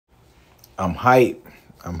I'm hype.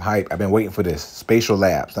 I'm hype. I've been waiting for this. Spatial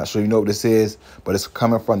Labs. Not sure you know what this is, but it's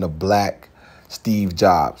coming from the black Steve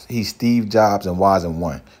Jobs. He's Steve Jobs and Waz in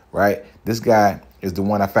one, right? This guy is the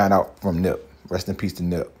one I found out from Nip. Rest in peace to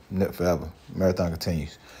Nip. Nip forever. Marathon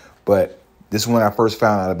continues. But this is when I first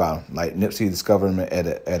found out about him. Like Nipsey discovered him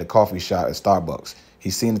at a coffee shop at Starbucks. He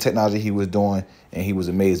seen the technology he was doing and he was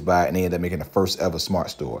amazed by it, and they ended up making the first ever smart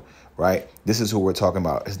store, right? This is who we're talking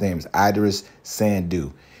about. His name is Iddris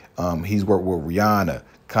Sandu. He's worked with Rihanna,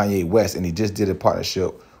 Kanye West, and he just did a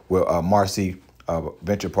partnership with Marcy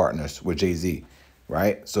Venture Partners with Jay-Z,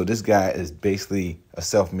 right? So this guy is basically a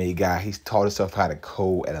self-made guy. He's taught himself how to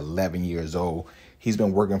code at 11 years old. He's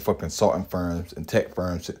been working for consulting firms and tech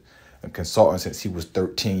firms and consulting since he was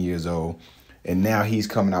 13 years old. And now he's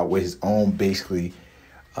coming out with his own basically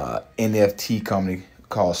NFT company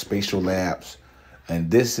called Spatial Labs.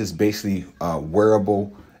 And this is basically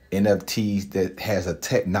wearable NFTs that has a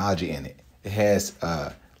technology in it. It has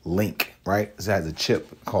a link, right? It has a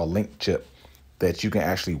chip called link chip that you can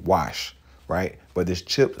actually wash, right? But this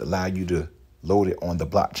chip allow you to load it on the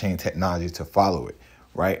blockchain technology to follow it,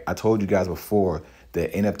 right? I told you guys before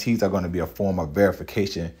that NFTs are going to be a form of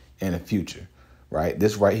verification in the future, right?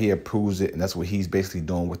 This right here proves it, and that's what he's basically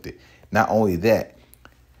doing with it. Not only that,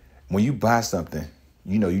 when you buy something,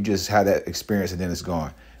 you know, you just have that experience and then it's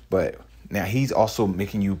gone. But now he's also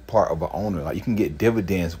making you part of an owner. Like you can get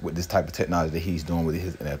dividends with this type of technology that he's doing with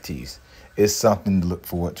his NFTs. It's something to look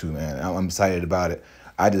forward to, man. I'm excited about it.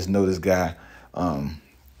 I just know this guy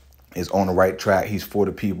is on the right track. He's for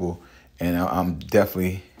the people, and I'm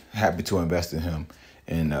definitely happy to invest in him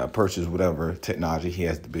and purchase whatever technology he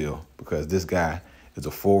has to build, because this guy is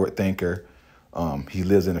a forward thinker. He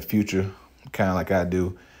lives in the future, kind of like I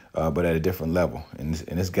do, but at a different level. And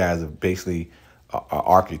this guy's basically an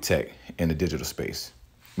architect in the digital space.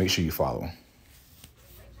 Make sure you follow him.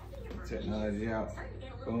 Technology out.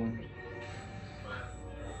 Boom.